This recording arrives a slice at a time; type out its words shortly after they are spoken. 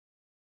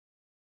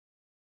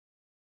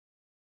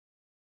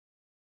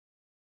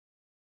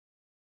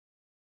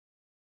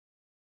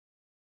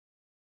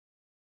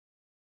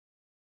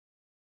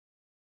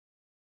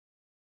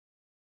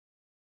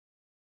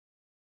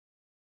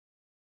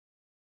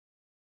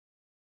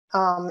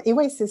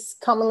E-waste is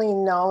commonly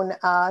known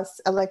as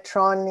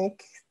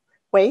electronic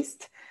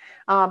waste,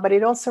 but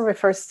it also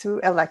refers to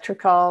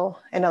electrical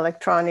and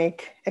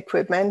electronic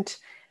equipment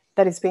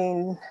that is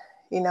being,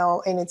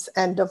 in its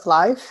end of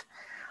life.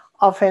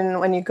 Often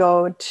when you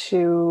go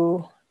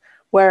to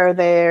where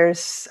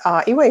there's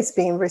e-waste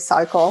being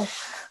recycled,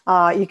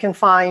 you can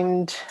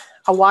find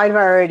a wide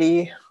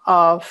variety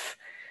of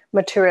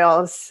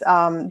materials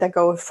that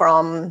go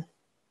from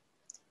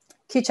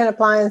kitchen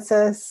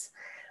appliances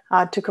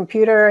to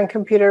computer and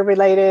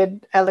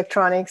computer-related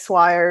electronics,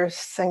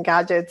 wires, and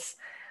gadgets,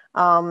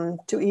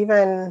 to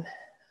even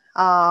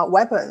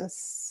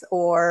weapons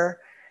or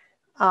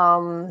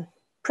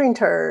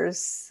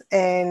printers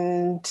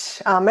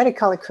and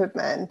medical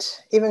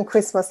equipment, even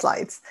Christmas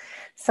lights.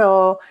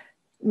 So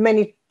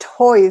many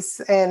toys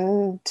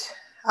and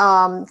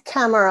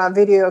camera,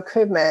 video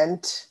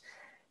equipment,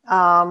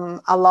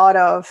 a lot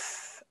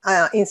of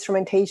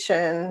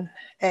instrumentation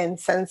and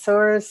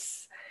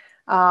sensors,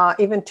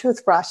 even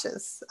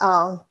toothbrushes.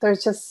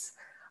 There's just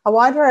a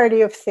wide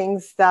variety of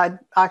things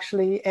that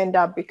actually end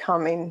up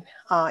becoming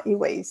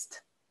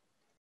e-waste.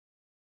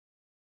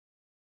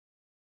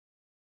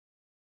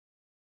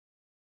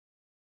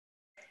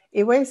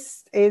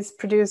 E-waste is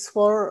produced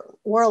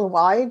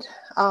worldwide.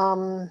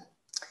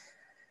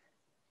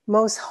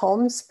 Most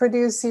homes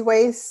produce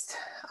e-waste,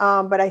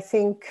 but I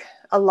think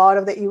a lot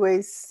of the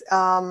e-waste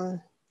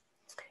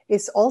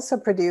is also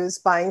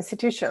produced by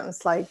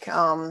institutions like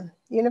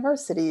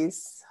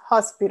universities,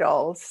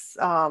 hospitals,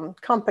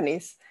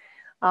 companies.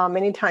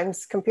 Many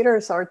times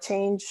computers are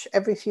changed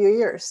every few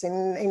years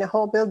in a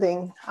whole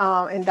building,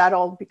 and that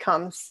all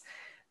becomes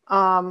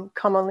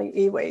commonly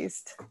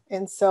e-waste.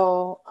 And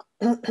so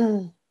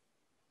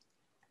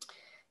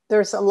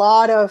there's a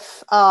lot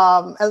of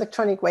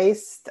electronic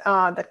waste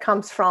that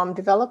comes from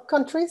developed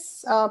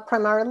countries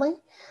primarily,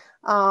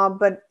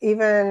 but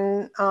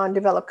even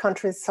developed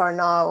countries are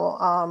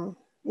now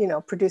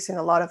producing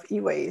a lot of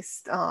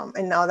e-waste.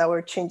 And now that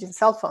we're changing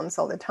cell phones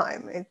all the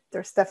time,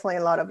 there's definitely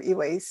a lot of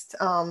e-waste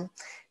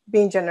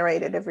being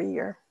generated every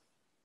year.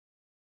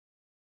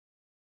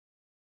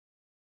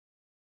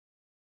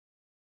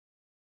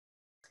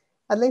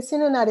 At least in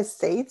the United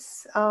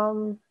States,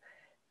 in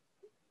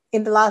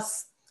the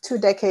last 2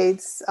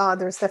 decades,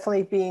 there's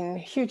definitely been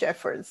huge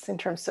efforts in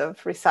terms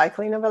of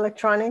recycling of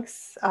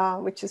electronics,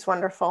 which is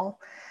wonderful.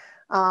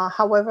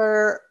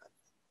 However,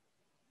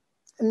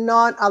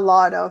 not a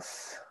lot of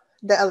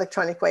the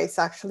electronic waste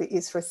actually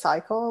is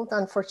recycled,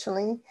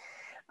 unfortunately.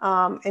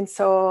 And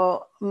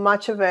so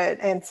much of it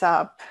ends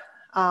up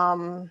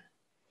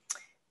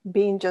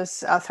being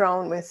just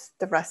thrown with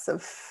the rest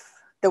of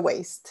the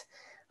waste.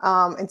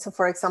 And so,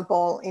 for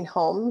example, in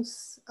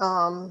homes,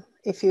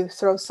 if you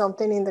throw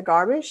something in the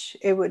garbage,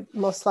 it would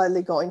most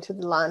likely go into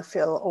the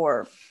landfill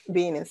or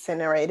being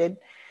incinerated.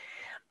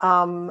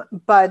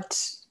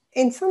 But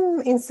in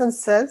some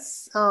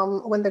instances,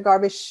 when the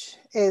garbage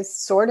is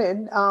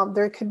sorted,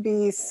 there could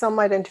be some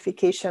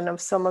identification of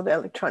some of the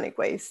electronic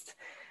waste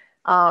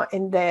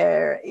in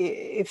there.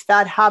 If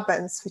that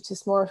happens, which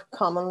is more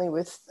commonly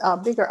with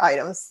bigger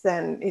items,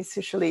 then it's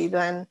usually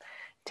then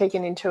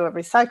taken into a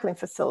recycling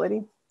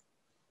facility.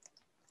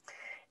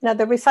 Now,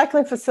 the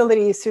recycling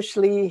facility is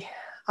usually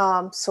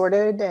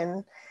sorted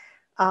and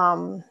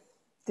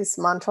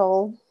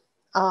dismantled,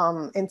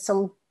 and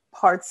some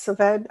parts of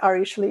it are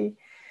usually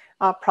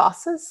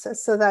processed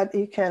so that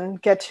you can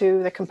get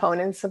to the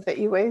components of the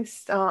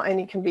e-waste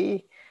and it can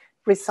be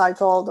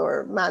recycled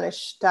or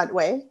managed that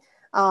way.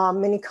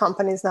 Many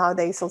companies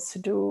nowadays also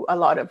do a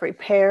lot of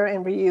repair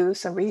and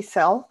reuse and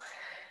resell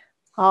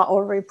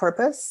or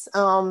repurpose.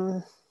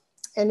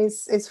 And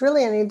it's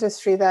really an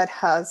industry that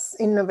has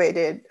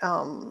innovated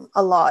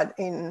a lot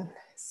in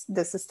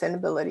the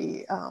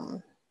sustainability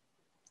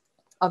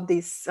of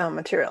these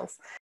materials.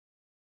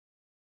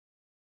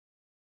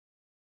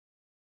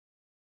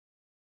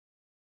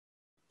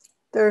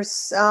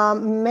 There's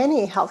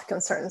many health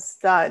concerns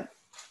that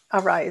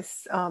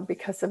arise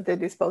because of the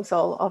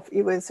disposal of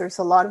e-waste. There's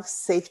a lot of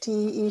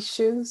safety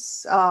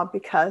issues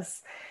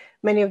because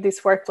many of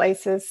these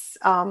workplaces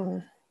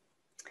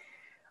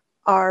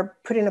are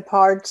putting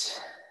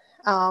apart,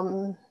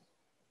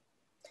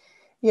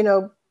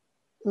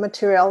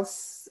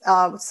 materials.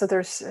 So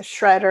there's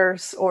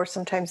shredders, or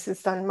sometimes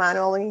it's done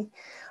manually.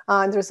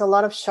 There's a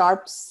lot of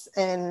sharps,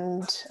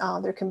 and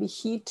there can be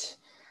heat.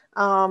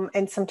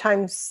 And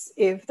sometimes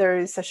if there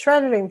is a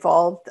shredder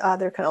involved,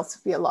 there can also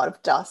be a lot of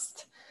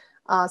dust.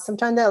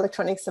 Sometimes the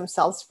electronics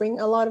themselves bring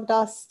a lot of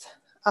dust.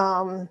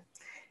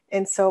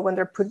 And so when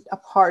they're put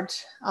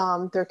apart,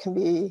 there can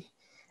be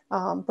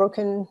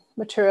broken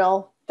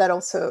material that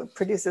also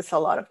produces a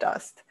lot of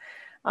dust.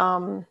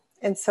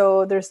 And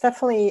so there's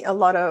definitely a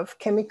lot of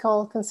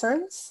chemical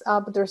concerns,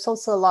 but there's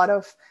also a lot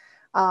of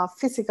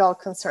physical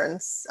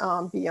concerns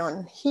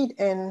beyond heat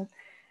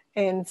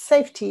and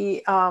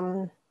safety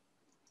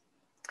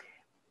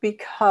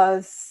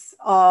because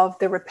of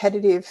the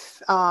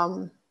repetitive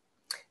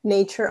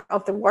nature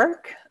of the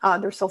work.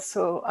 There's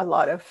also a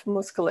lot of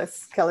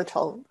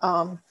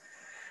musculoskeletal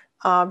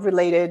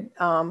related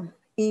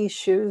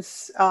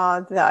issues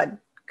that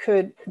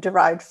could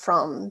derive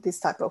from this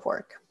type of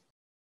work.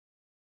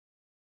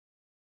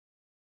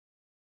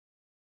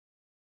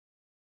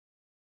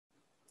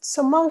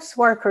 So most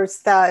workers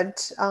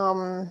that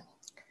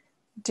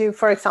do,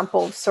 for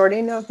example,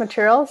 sorting of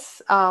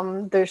materials,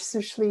 there's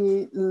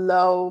usually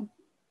low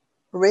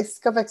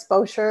risk of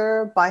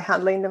exposure by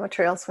handling the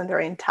materials when they're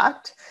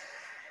intact.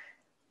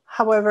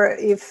 However,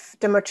 if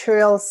the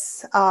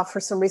materials for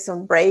some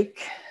reason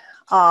break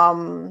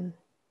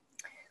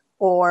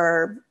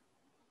or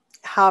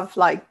have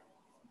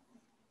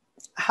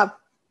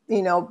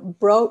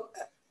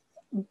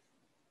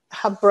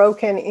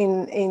broken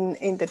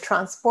in the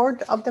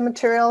transport of the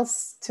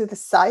materials to the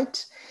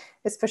site,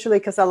 especially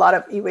because a lot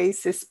of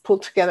e-waste is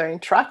pulled together in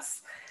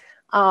trucks,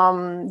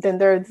 then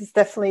there's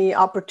definitely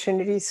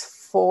opportunities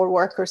for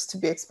workers to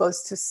be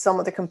exposed to some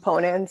of the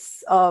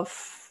components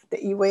of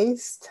the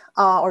e-waste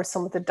or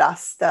some of the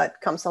dust that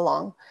comes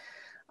along,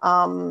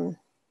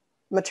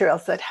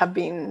 materials that have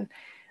been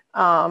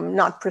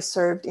not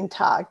preserved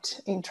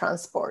intact in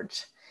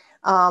transport.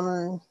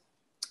 And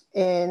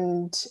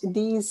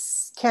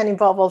these can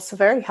involve also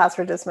very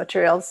hazardous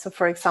materials. So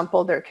for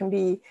example, there can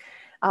be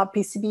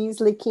PCBs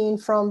leaking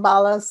from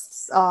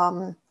ballasts.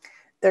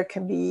 There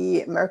can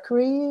be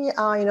mercury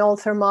in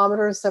old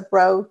thermometers that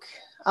broke.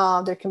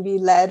 There can be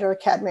lead or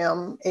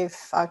cadmium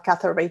if a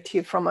cathode ray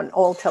tube from an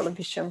old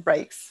television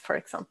breaks, for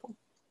example.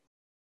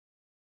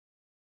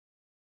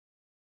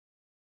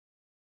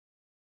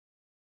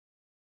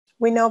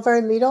 We know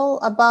very little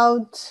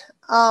about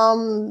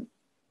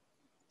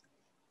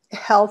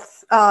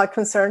health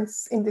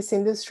concerns in this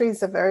industry.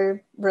 It's a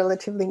very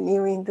relatively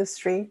new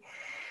industry.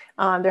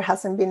 There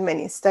hasn't been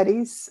many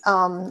studies.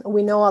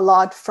 We know a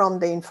lot from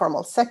the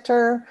informal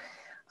sector,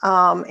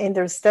 and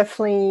there's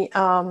definitely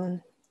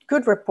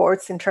good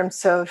reports in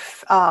terms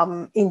of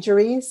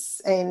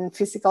injuries and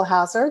physical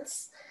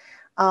hazards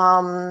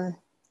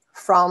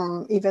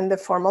from even the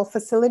formal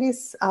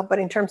facilities. But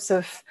in terms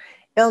of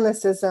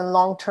illnesses and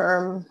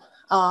long-term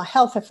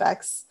health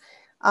effects,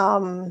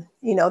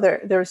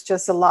 there's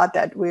just a lot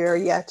that we're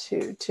yet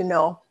to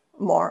know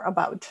more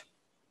about.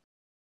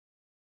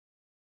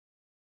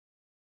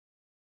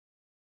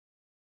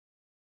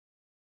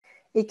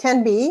 It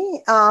can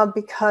be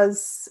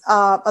because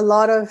a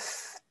lot of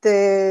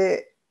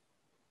the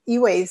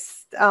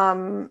e-waste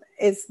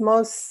is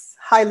most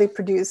highly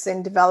produced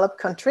in developed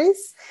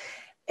countries,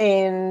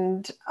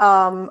 and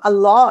a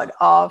lot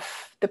of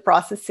the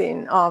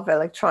processing of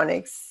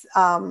electronics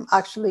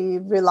actually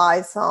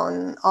relies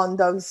on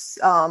those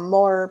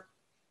more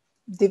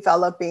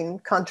developing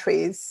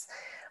countries,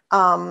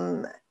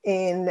 and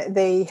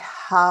they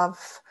have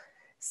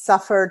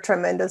suffered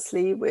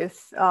tremendously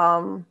with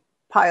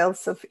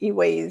piles of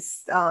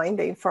e-waste in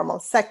the informal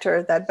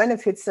sector that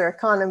benefits their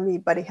economy,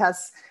 but it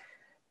has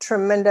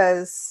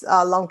tremendous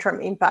long-term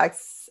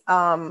impacts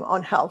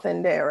on health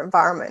and their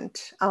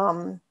environment.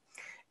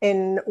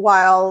 And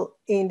while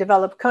in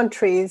developed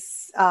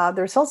countries,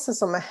 there's also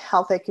some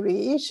health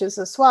equity issues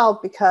as well,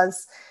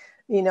 because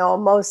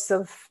most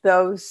of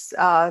those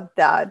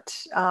that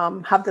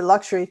have the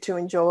luxury to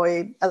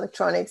enjoy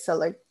electronics,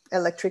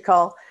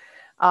 electrical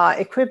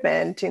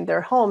equipment in their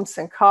homes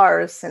and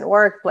cars and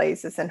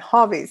workplaces and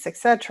hobbies,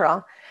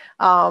 etc.,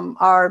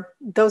 are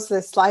those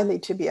less likely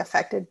to be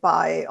affected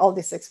by all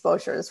these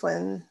exposures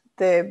when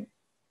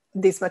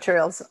these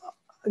materials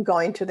go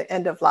into the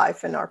end of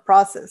life and are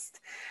processed.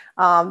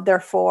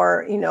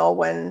 Therefore,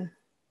 when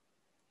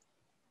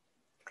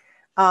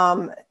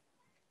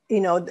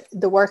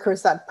the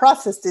workers that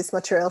process these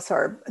materials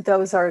are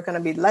going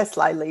to be less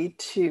likely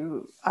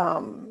to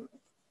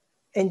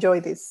enjoy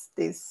these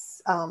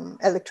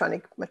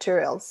electronic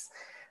materials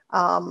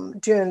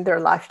during their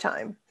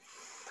lifetime.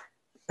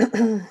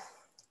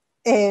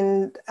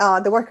 And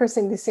the workers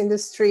in this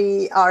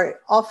industry are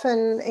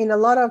often in a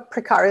lot of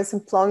precarious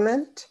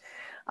employment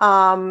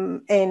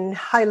and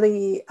high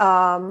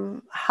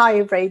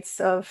rates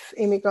of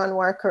immigrant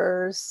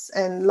workers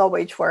and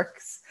low-wage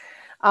works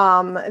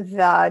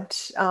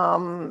that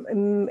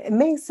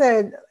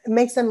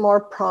makes them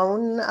more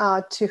prone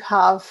to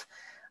have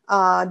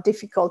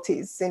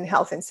difficulties in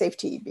health and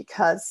safety,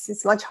 because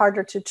it's much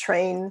harder to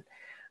train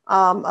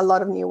a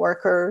lot of new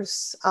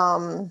workers,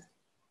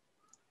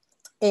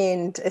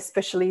 and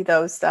especially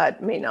those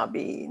that may not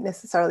be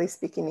necessarily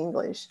speaking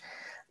English.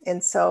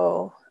 And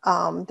so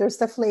there's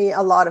definitely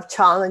a lot of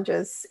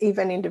challenges,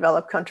 even in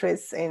developed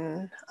countries,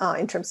 in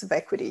terms of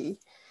equity